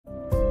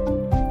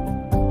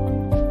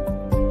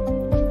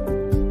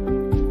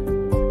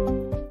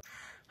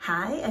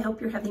hope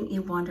you're having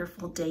a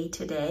wonderful day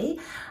today.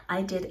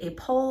 I did a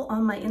poll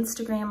on my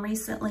Instagram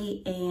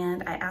recently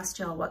and I asked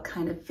y'all what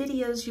kind of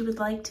videos you would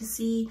like to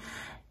see,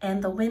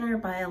 and the winner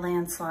by a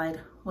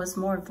landslide was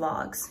more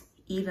vlogs.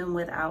 Even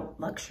without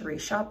luxury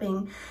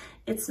shopping,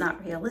 it's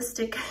not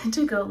realistic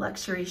to go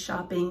luxury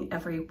shopping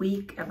every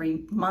week,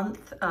 every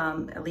month.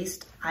 At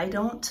least I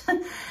don't.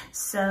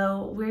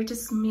 So we're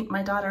just,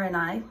 my daughter and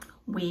I,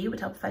 we would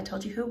help if I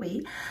told you who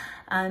we.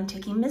 I'm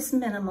taking Miss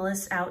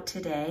Minimalist out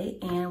today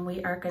and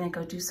we are going to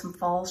go do some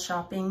fall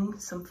shopping,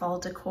 some fall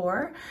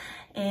decor.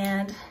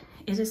 And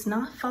it is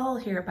not fall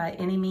here by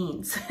any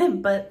means,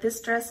 but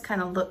this dress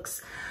kind of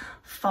looks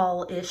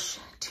fall-ish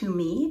to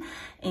me.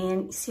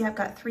 And see, I've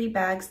got 3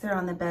 bags there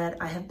on the bed.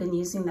 I have been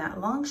using that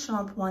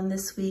Longchamp one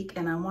this week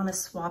and I want to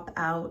swap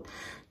out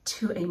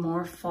to a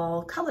more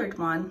fall colored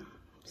one.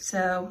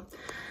 So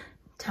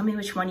tell me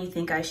which one you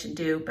think I should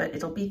do, but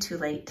it'll be too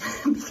late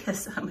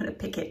because I'm going to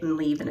pick it and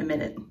leave in a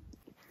minute.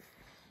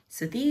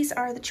 So these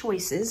are the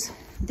choices.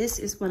 This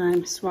is what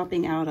I'm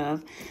swapping out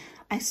of.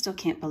 I still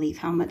can't believe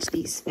how much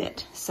these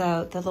fit.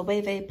 So the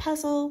Loewe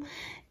puzzle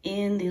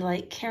in the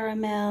light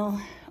caramel,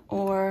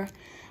 or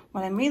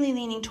what I'm really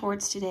leaning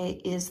towards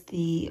today is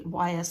the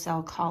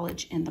YSL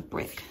College in the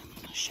brick.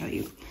 I'll show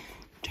you.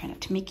 Try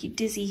not to make you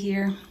dizzy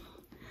here,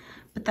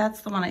 but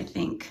that's the one I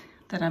think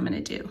that I'm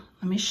gonna do.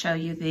 Let me show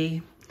you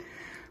the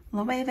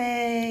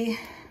Loewe.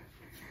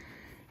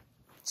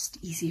 It's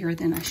easier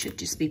than I should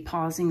just be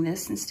pausing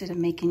this instead of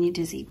making you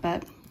dizzy,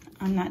 but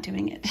I'm not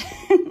doing it.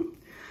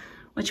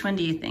 Which one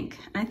do you think?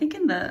 I'm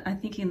thinking the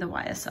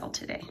YSL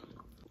today.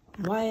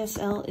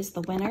 YSL is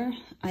the winner.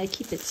 I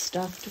keep it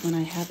stuffed when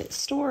I have it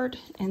stored,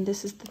 and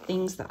this is the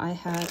things that I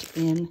had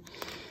in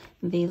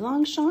the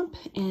Longchamp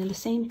and the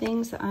same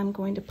things that I'm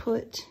going to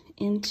put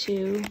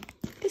into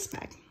this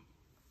bag.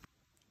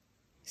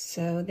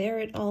 So there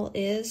it all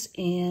is,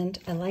 and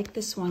I like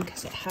this one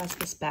because it has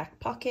this back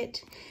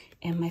pocket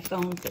and my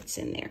phone fits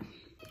in there.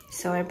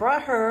 So I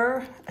brought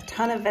her a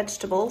ton of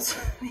vegetables.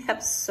 We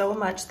have so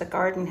much. The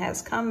garden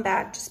has come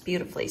back just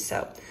beautifully.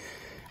 So,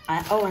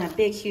 oh, and a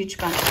big, huge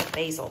bunch of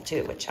basil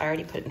too, which I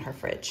already put in her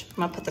fridge. I'm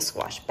gonna put the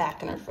squash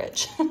back in her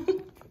fridge.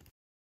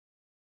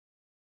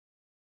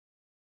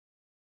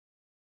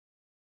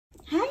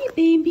 Hi,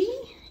 baby.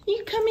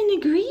 You coming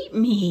to greet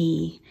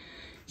me?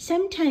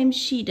 Sometimes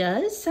she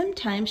does,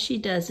 sometimes she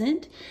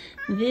doesn't.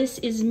 This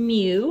is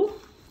Mew.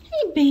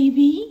 Hey,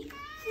 baby.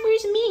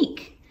 Where's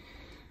Meek?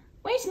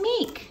 Where's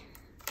Meek?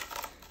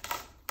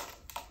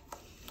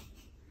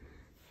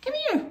 Come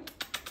here.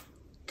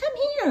 Come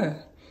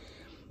here.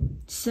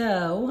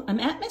 So I'm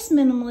at Miss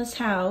Minimalist's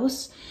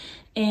house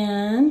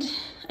and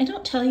I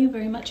don't tell you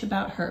very much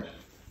about her,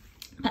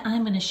 but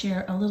I'm going to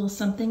share a little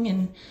something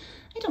and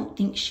I don't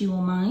think she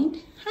will mind.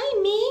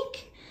 Hi,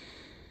 Meek.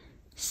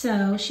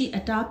 So she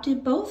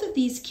adopted both of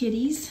these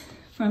kitties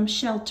from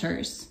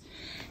shelters,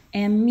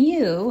 and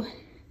Mew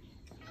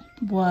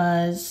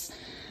was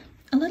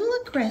a little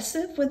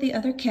aggressive with the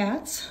other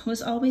cats,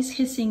 was always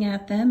hissing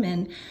at them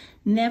and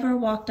never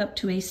walked up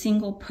to a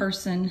single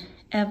person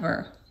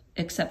ever,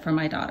 except for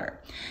my daughter.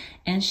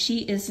 And she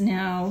is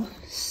now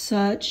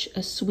such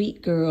a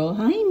sweet girl.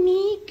 Hi,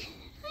 Meek.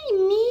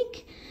 Hi,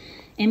 Meek.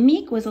 And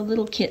Meek was a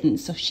little kitten,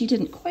 so she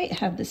didn't quite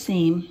have the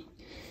same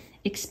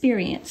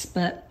experience.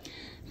 But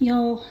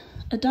y'all,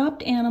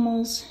 adopt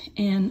animals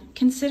and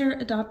consider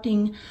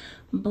adopting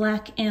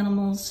black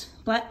animals.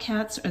 Black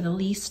cats are the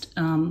least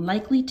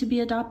likely to be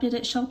adopted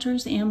at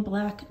shelters, and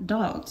black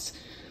dogs.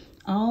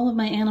 All of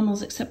my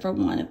animals except for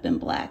one have been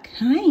black.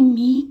 Hi,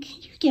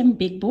 Meek. You're getting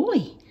big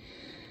boy.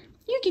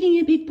 You're getting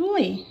a big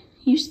boy.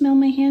 You smell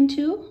my hand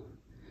too?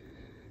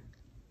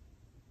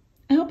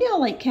 I hope y'all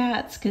like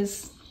cats,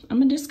 because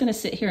I'm just going to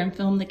sit here and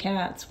film the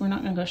cats. We're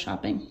not going to go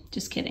shopping.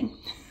 Just kidding.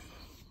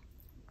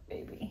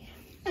 Baby.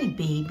 Hi,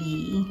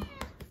 baby.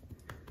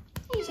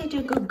 You're such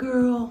a good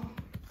girl.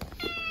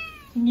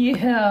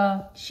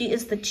 Yeah. She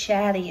is the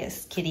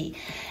chattiest kitty,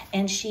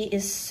 and she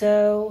is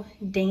so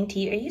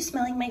dainty. Are you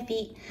smelling my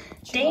feet?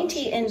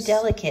 Dainty and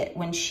delicate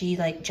when she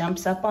like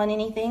jumps up on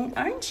anything,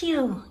 aren't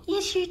you?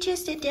 Yes, you're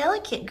just a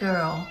delicate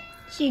girl.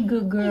 She a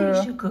good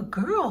girl. She's a good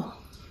girl.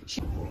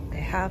 They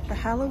have the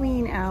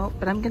Halloween out,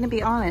 but I'm gonna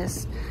be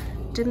honest,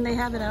 didn't they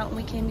have it out when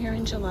we came here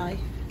in July?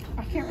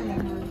 I can't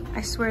remember.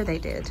 I swear they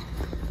did.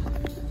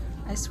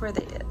 I swear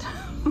they did.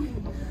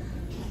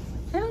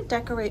 I don't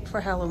decorate for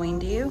Halloween,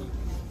 do you?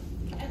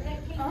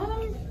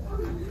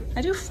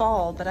 I do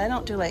fall, but I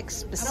don't do like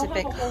specific.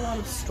 I don't have a whole lot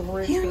of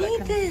storage. You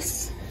need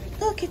this.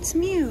 Look, it's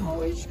Mew.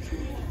 Oh, it's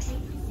cute.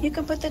 You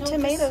can put the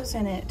tomatoes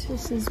in it.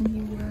 This is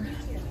Mew.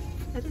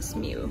 That is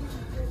Mew.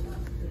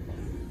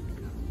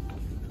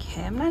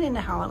 Okay, I'm not into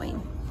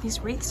Halloween.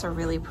 These wreaths are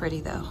really pretty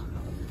though.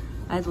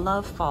 I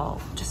love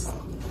fall, just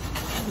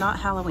not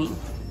Halloween.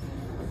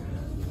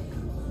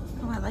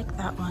 Oh, I like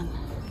that one.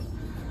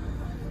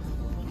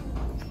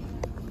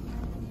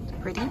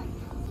 Pretty.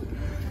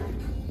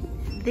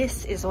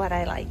 This is what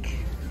I like.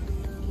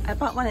 I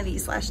bought one of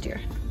these last year.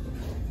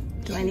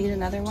 Do I need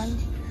another one?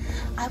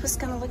 I was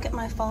gonna look at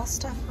my fall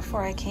stuff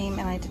before I came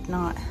and I did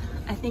not.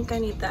 I think I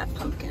need that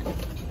pumpkin.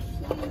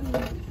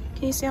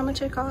 Can you see how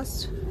much it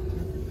cost?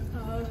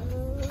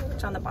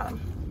 It's on the bottom.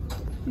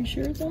 You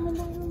sure it's on the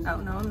bottom? Oh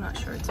no, I'm not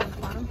sure it's on the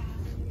bottom.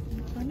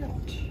 Why not?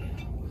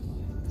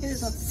 It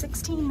is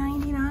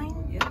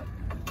 $16.99? Yeah.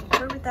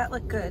 Where would that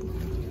look good?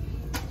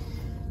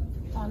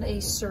 On a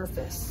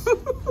surface.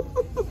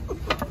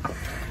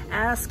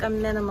 Ask a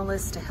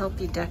minimalist to help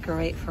you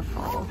decorate for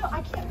fall. No,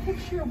 I can't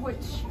picture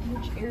which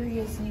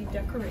areas need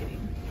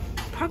decorating.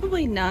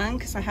 Probably none,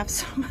 because I have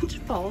so much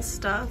fall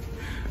stuff.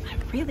 I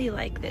really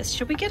like this.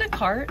 Should we get a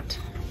cart?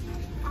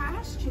 I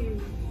asked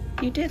you.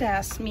 You did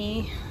ask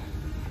me.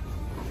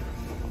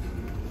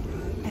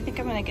 I think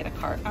I'm gonna get a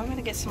cart. I'm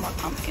gonna get some more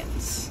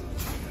pumpkins.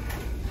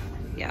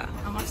 Yeah,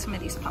 I want some of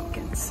these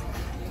pumpkins.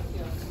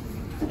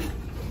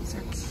 These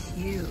are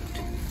cute.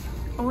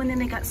 Oh, and then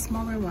they got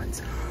smaller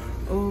ones.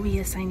 Oh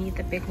yes, I need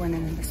the big one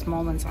and then the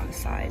small ones on the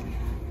side.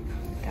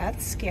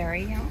 That's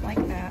scary, I don't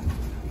like that.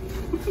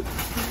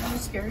 The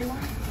scary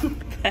one?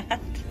 That.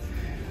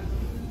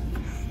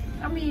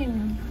 I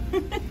mean,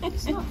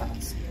 it's not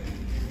that scary.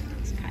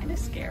 It's kind of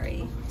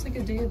scary. It's like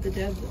a Day of the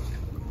Dead look.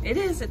 It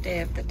is a Day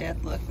of the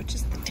Dead look, which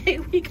is the day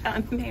we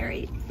got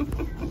married.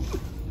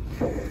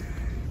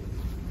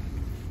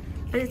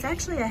 But it's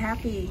actually a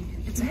happy,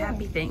 a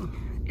happy thing.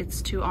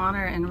 It's to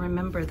honor and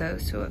remember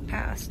those who have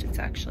passed. It's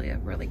actually a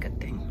really good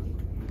thing.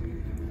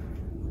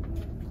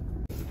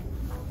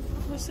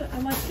 I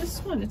like this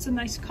one. It's a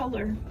nice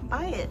color.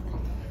 Buy it.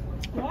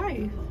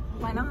 Why?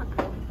 Why not?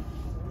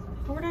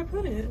 Where'd I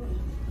put it?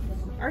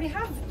 I already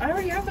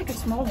have like a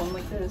small one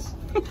like this.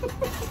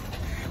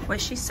 What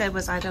she said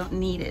was I don't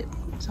need it.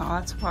 So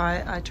that's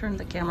why I turned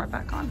the camera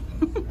back on.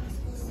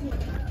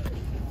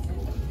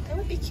 That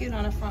would be cute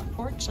on a front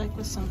porch, like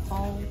with some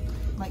fall,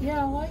 like.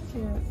 Yeah, I like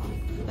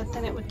it. But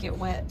then it would get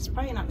wet. It's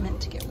probably not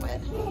meant to get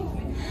wet.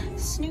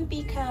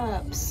 Snoopy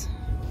cups.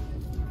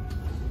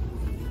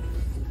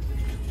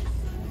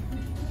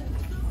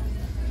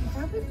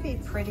 That would be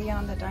pretty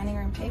on the dining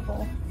room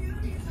table.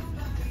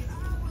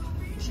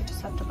 You should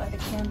just have to buy the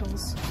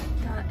candles.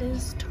 That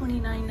is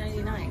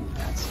 $29.99.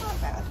 That's not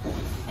bad.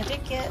 I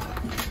did get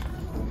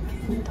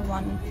the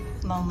one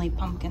lonely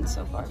pumpkin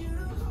so far.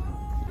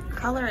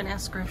 Color and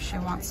ask her if she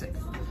wants it.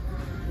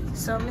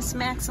 So Miss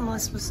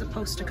Maximalist was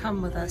supposed to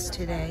come with us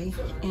today,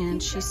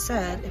 and she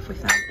said if we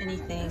found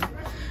anything.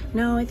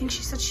 No, I think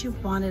she said she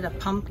wanted a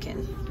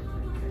pumpkin.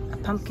 A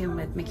pumpkin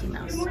with Mickey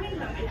Mouse.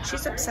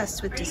 She's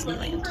obsessed with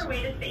Disneyland.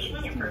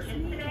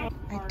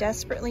 I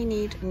desperately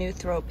need new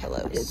throw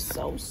pillows. It's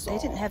so soft. They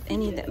didn't have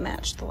any that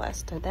matched the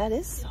last time. That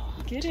is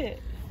soft. Get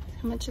it.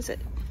 How much is it?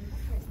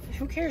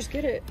 Who cares?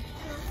 Get it.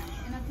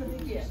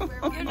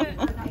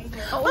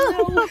 Oh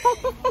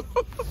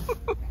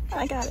no!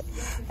 I got it.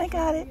 I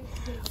got it.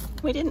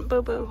 We didn't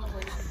boo-boo.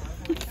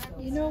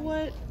 You know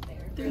what?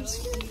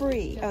 There's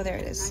free. Oh, there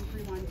it is.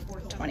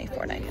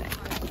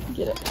 $24.99.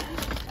 Get it.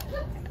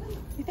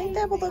 You think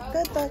that will look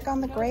good like on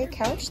the gray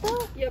couch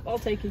though? Yep, I'll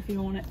take it if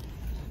you want it.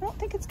 I don't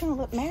think it's gonna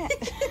look match.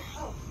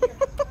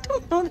 I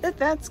don't know that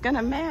that's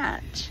gonna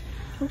match.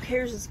 Who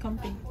cares? It's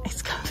comfy.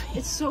 It's comfy.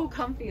 It's so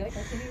comfy, like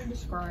I can't even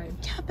describe.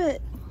 Yeah,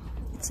 but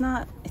it's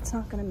not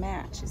gonna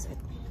match, is it?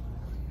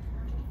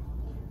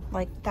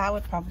 Like that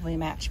would probably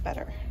match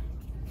better.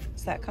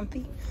 Is that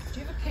comfy? Do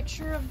you have a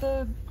picture of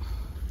the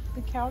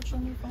couch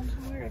on your phone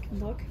somewhere? I can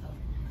look.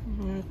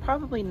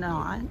 Probably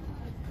not.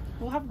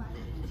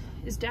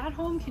 Is Dad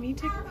home? Can you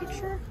take a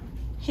picture?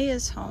 He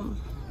is home.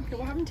 Okay,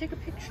 we'll have him take a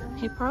picture.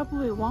 He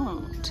probably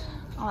won't.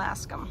 I'll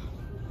ask him.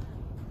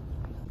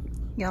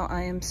 Y'all,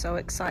 I am so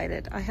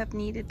excited. I have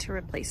needed to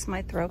replace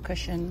my throw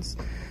cushions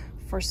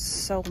for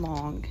so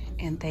long,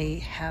 and they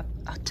have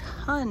a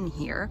ton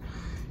here,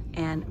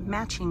 and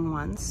matching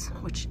ones,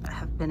 which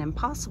have been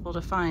impossible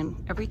to find.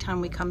 Every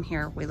time we come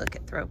here, we look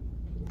at throw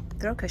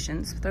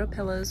cushions, throw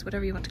pillows,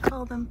 whatever you want to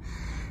call them,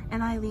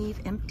 and I leave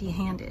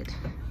empty-handed.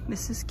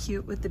 This is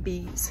cute with the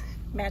bees.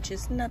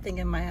 Matches nothing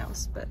in my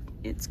house, but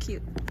it's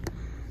cute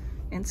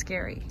and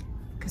scary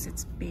because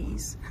it's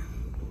bees.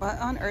 What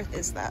on earth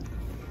is that?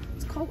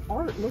 It's called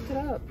art. Look it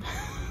up.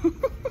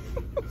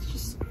 It's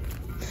just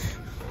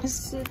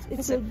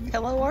Is it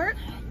pillow art?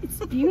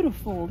 It's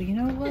beautiful. You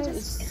know what? It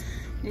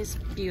is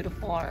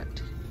beautiful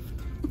art.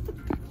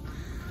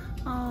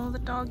 Oh, the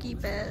doggy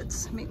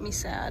beds make me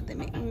sad. They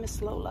make me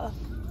miss Lola.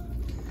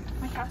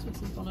 My cats would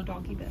sleep on a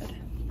doggy bed.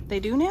 They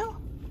do now?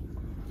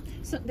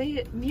 So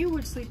Mew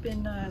would sleep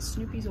in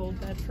Snoopy's old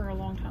bed for a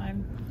long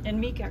time, and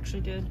Meek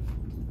actually did.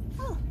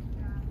 Oh,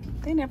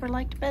 they never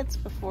liked beds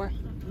before.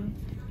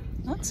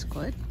 That's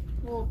good.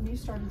 Well, Mew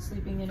started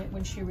sleeping in it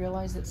when she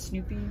realized that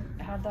Snoopy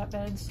had that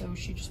bed, so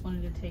she just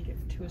wanted to take it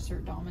to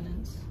assert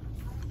dominance.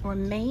 Or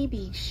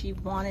maybe she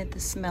wanted the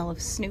smell of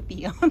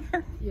Snoopy on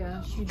her.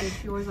 Yeah, she did.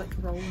 She always liked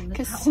to roll in the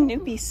Because towel.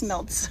 Snoopy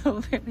smelled so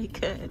very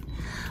good.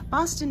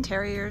 Boston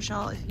Terriers,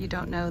 y'all, if you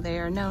don't know, they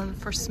are known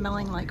for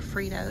smelling like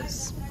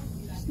Fritos.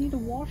 Just need to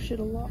wash it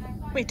a lot.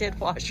 We did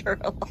wash her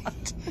a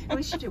lot. At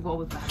least she did well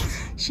with that.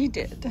 She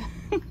did.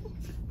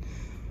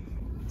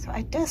 So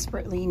I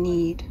desperately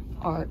need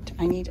art.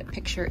 I need a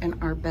picture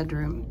in our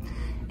bedroom.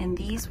 And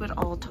these would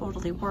all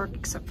totally work,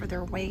 except for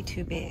they're way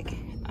too big.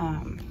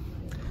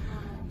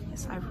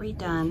 Yes, I've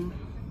redone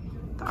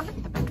the art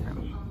in the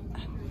bedroom.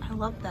 I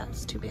love that,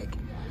 it's too big.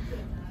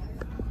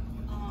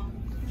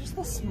 Just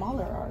the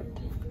smaller art.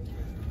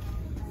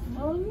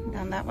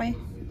 Down that way.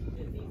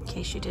 In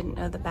case you didn't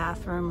know the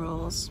bathroom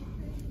rules,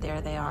 there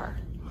they are.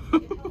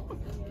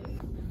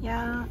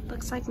 Yeah,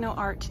 looks like no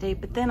art today,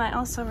 but then I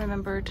also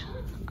remembered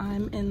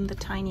I'm in the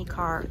tiny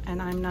car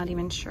and I'm not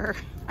even sure.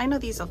 I know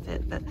these will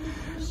fit, but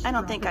I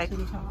don't think I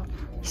can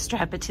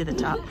strap it to the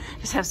top.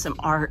 Just have some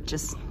art,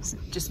 just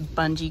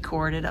bungee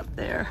corded up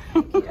there.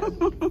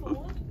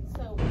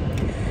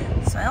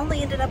 So I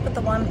only ended up with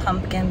the one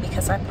pumpkin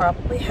because I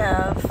probably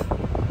have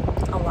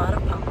a lot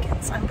of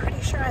pumpkins. I'm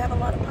pretty sure I have a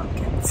lot of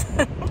pumpkins,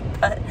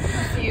 but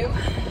A few.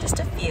 Just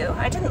a few.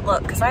 I didn't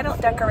look because I don't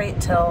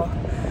decorate till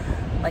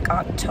like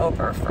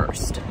October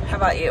 1st. How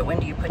about you? When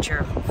do you put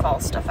your fall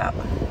stuff out?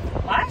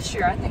 Last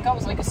year, I think I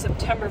was like a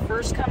September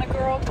 1st kind of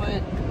girl,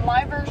 but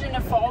my version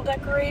of fall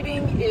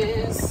decorating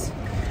is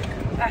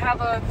I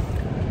have a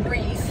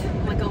wreath,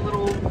 like a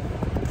little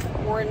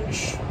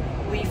orange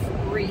leaf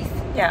wreath.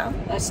 Yeah.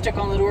 I stuck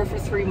on the door for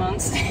 3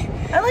 months.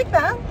 I like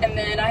that. And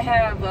then I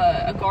have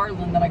a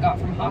garland that I got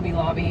from Hobby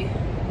Lobby.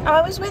 Oh,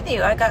 I was with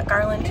you. I got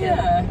garland too.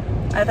 Yeah.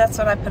 That's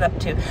what I put up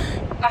too.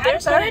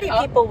 There's already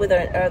people with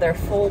their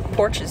full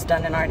porches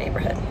done in our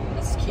neighborhood.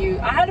 That's cute.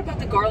 I had to put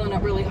the garland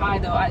up really high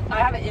though. I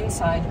have it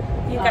inside.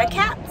 You got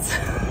cats.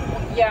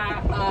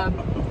 Yeah.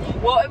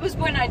 Well, it was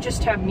when I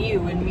just had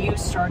Mew, and Mew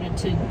started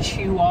to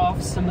chew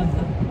off some of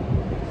the...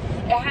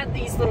 It had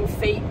these little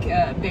fake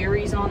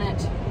berries on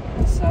it,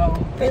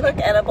 so... They look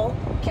edible.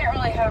 Can't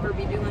really have her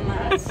be doing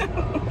that. So.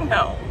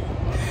 No.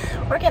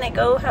 We're gonna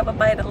go have a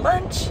bite of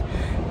lunch,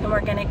 and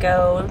we're gonna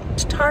go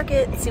to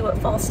Target and see what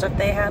fall stuff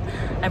they have.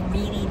 I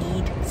really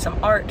need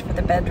some art for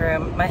the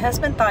bedroom. My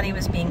husband thought he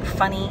was being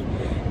funny,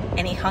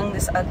 and he hung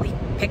this ugly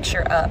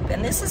picture up.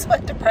 And this is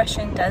what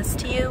depression does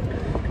to you.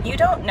 You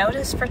don't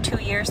notice for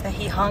 2 years that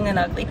he hung an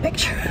ugly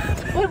picture up.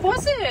 What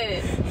was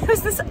it? It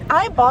was this,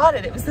 I bought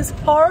it. It was this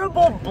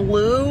horrible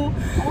blue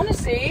I want to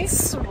see.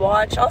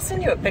 swatch. I'll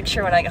send you a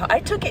picture when I go.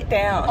 I took it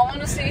down. I want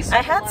to see.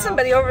 I had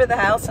somebody over the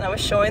house and I was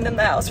showing them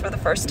the house for the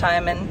first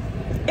time, and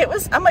it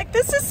was, I'm like,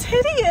 this is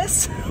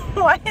hideous.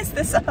 Why is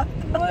this up?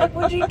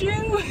 What'd you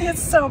do?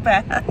 It's so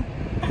bad.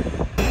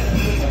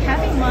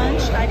 Having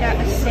lunch, I got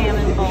a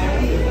salmon bowl.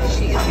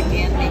 She is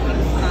again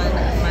making fun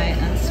of my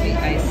unsweet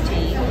iced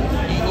tea.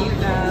 And you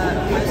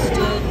got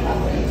roasted,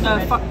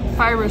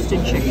 Fire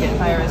roasted chicken.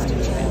 fire roasted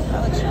chicken.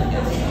 That looks really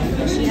good.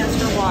 And she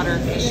has her water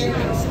because she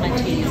thinks my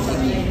tea is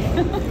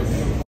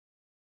easy.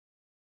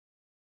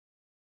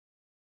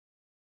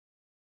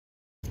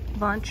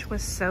 Lunch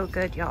was so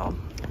good, y'all.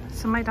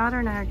 So my daughter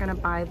and I are gonna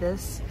buy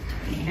this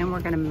and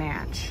we're gonna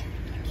match.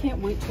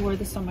 Can't wait to wear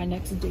this on my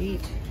next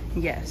date.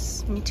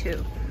 Yes, me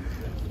too.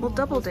 We'll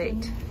double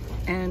date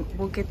and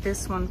we'll get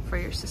this one for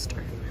your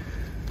sister.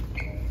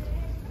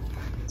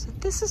 So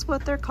this is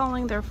what they're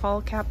calling their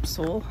fall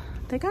capsule.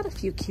 They got a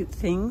few cute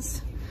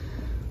things.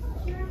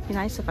 Be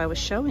nice if I was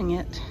showing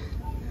it.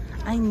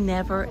 I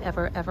never,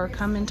 ever, ever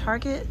come in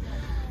Target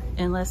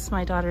unless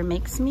my daughter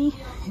makes me,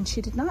 and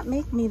she did not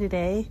make me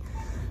today.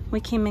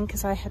 We came in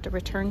because I had to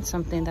return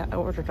something that I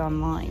ordered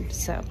online.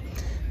 So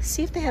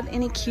see if they have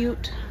any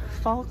cute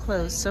fall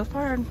clothes. So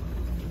far,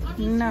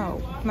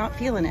 no, not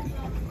feeling it.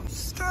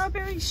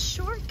 Strawberry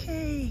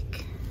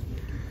shortcake.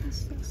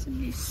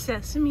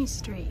 Sesame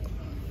Street.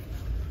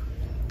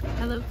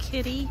 Hello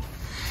Kitty.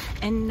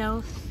 And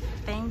no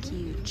thank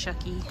you,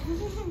 Chucky.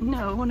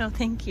 No, no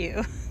thank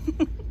you.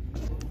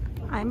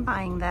 I'm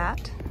buying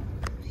that.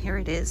 Here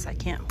it is. I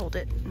can't hold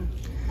it.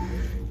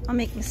 I'll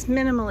make Miss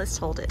Minimalist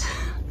hold it.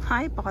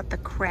 I bought the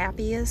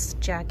crappiest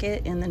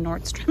jacket in the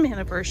Nordstrom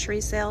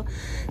anniversary sale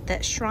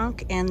that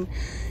shrunk, and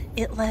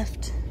it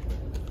left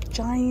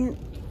giant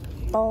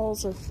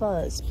balls of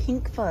fuzz,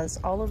 pink fuzz,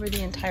 all over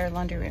the entire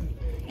laundry room.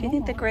 Do you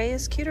think the gray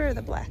is cuter or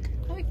the black?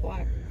 I like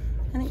black.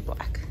 I think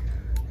black.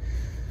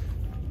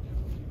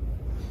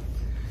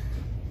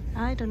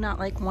 I do not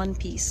like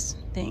one-piece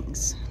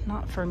things.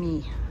 Not for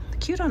me.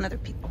 Cute on other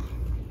people.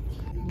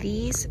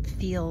 These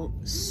feel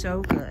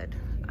so good.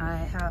 I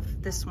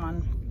have this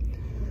one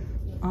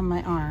on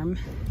my arm,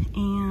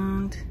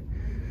 and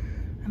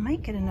I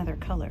might get another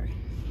color.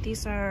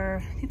 These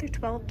are, I think they're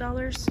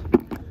 $12.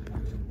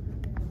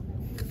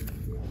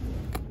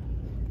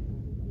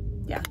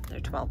 Yeah, they're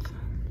 12.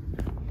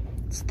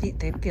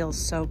 They feel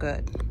so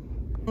good.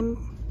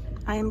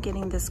 I am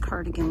getting this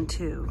cardigan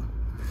too.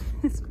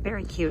 It's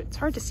very cute. It's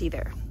hard to see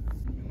there.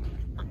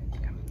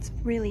 It's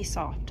really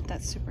soft.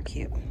 That's super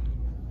cute.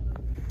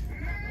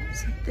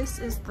 So this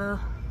is the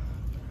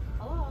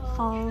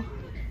fall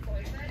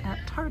at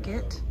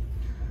Target.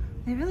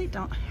 They really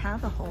don't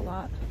have a whole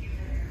lot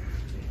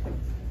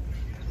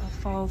of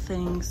fall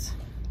things,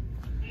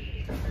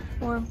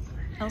 or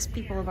else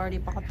people have already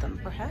bought them,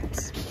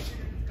 perhaps.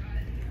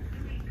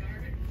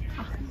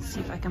 Let's see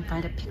if I can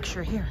find a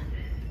picture here.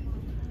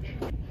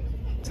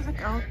 It's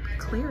like all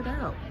cleared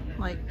out.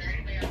 Like,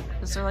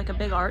 is there like a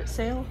big art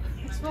sale?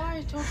 That's why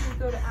I told you to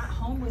go to At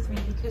Home with me,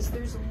 because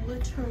there's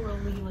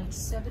literally like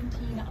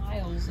 17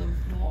 aisles of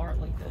wall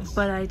art like this.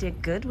 But I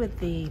did good with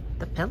the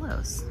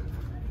pillows.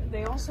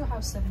 They also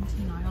have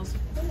 17 aisles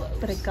of pillows.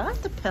 But I got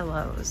the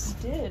pillows.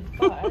 You did,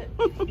 but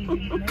you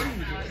didn't know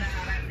you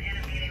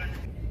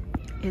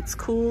did. It's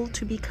cool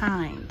to be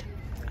kind.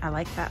 I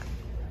like that.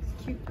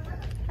 It's cute.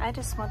 I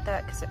just want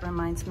that because it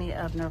reminds me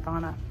of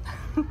Nirvana.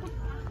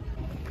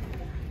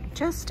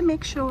 Just to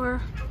make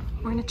sure,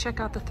 we're gonna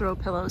check out the throw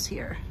pillows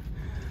here.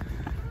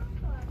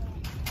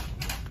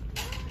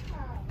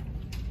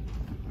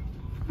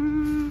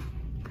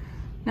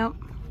 Nope,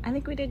 I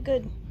think we did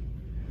good.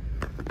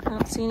 I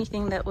don't see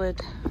anything that would,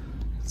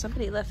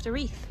 somebody left a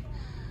wreath.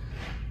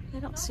 I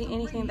don't see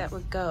anything that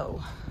would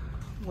go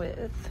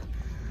with.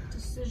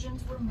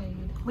 Decisions were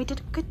made. We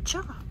did a good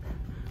job.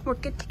 We're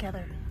good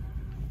together.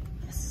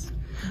 Yes.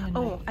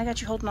 Oh, I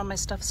got you holding on my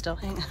stuff still.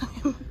 Hang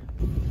on.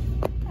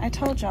 I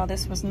told y'all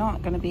this was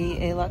not going to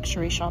be a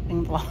luxury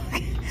shopping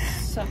vlog.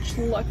 Such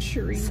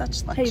luxury.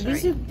 Such luxury.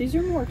 Hey, these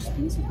are more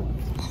expensive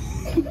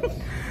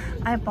ones.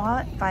 I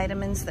bought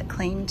vitamins that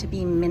claim to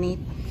be mini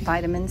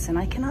vitamins and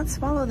I cannot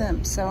swallow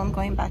them, so I'm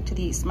going back to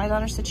these. My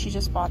daughter said she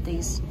just bought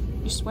these.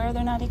 You swear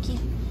they're not icky?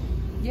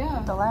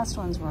 Yeah. The last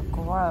ones were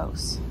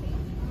gross.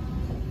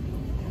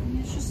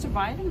 It's just a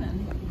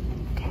vitamin.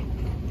 Okay,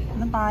 I'm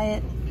gonna buy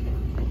it.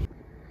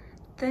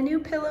 The new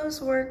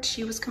pillows worked.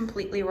 She was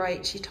completely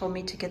right. She told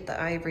me to get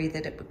the ivory,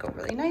 that it would go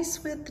really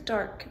nice with the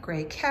dark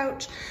gray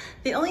couch.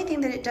 The only thing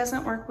that it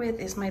doesn't work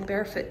with is my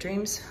Barefoot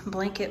Dreams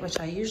blanket, which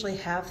I usually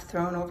have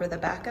thrown over the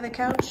back of the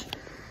couch,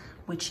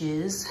 which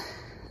is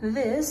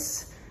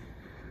this.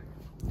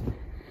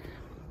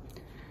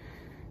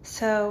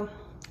 So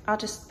I'll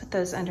just put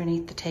those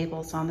underneath the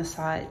tables on the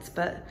sides,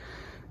 but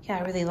yeah,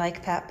 I really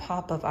like that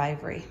pop of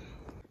ivory.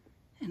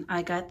 And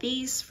I got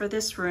these for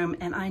this room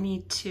and I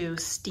need to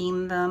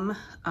steam them.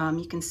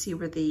 You can see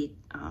where the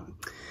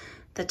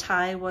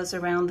tie was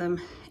around them,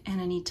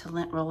 and I need to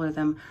lint roller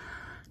them.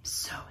 I'm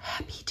so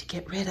happy to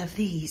get rid of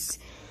these.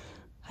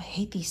 I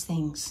hate these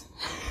things.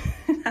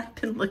 I've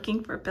been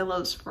looking for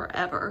pillows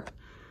forever.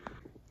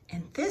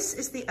 And this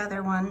is the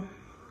other one.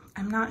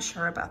 I'm not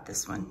sure about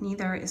this one.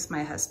 Neither is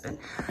my husband.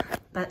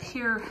 But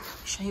here,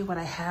 I'll show you what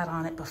I had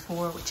on it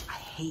before, which I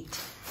hate.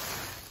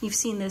 You've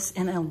seen this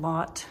in a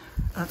lot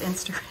of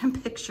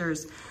Instagram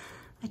pictures.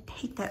 I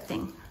hate that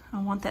thing.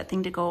 I want that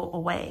thing to go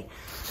away.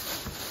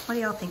 What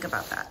do y'all think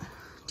about that?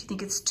 Do you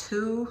think it's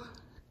too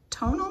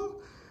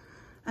tonal?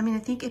 I mean, I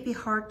think it'd be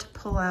hard to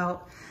pull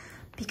out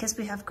because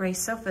we have gray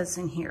sofas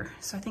in here.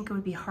 So I think it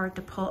would be hard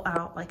to pull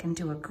out like and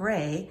do a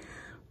gray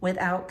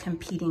without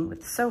competing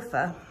with the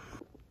sofa.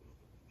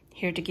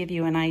 Here to give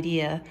you an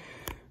idea,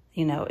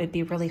 you know, it'd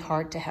be really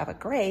hard to have a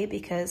gray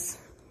because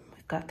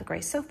we've got the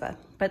gray sofa,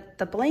 but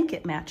the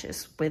blanket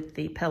matches with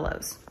the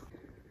pillows.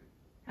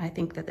 I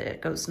think that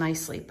it goes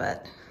nicely,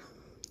 but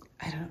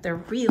I don't know, they're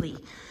really,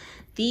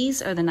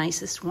 these are the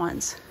nicest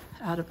ones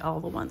out of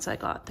all the ones I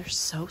got. They're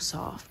so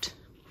soft.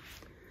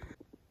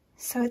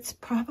 So it's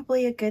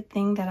probably a good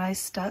thing that I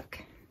stuck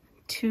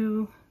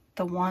to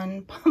the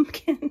one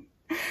pumpkin.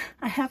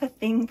 I have a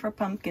thing for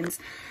pumpkins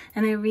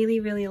and I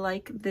really, really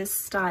like this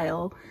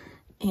style.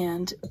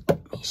 And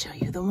let me show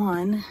you the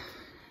one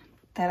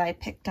that I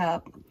picked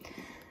up.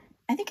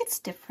 I think it's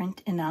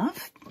different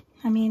enough.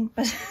 I mean,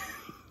 but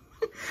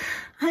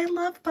I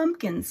love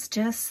pumpkins,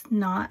 just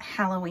not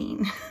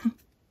Halloween.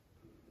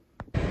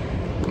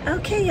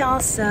 Okay, y'all,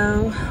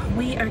 so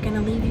we are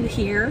gonna leave you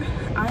here.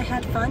 I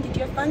had fun. Did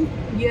you have fun?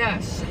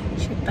 Yes.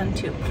 She had fun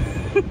too.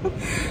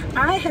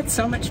 I had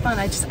so much fun.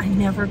 I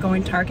never go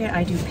in Target.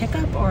 I do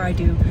pickup or I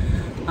do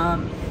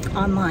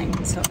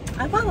online. So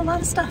I bought a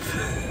lot of stuff.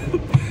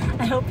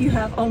 I hope you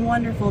have a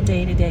wonderful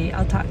day today.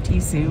 I'll talk to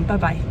you soon.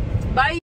 Bye-bye. Bye.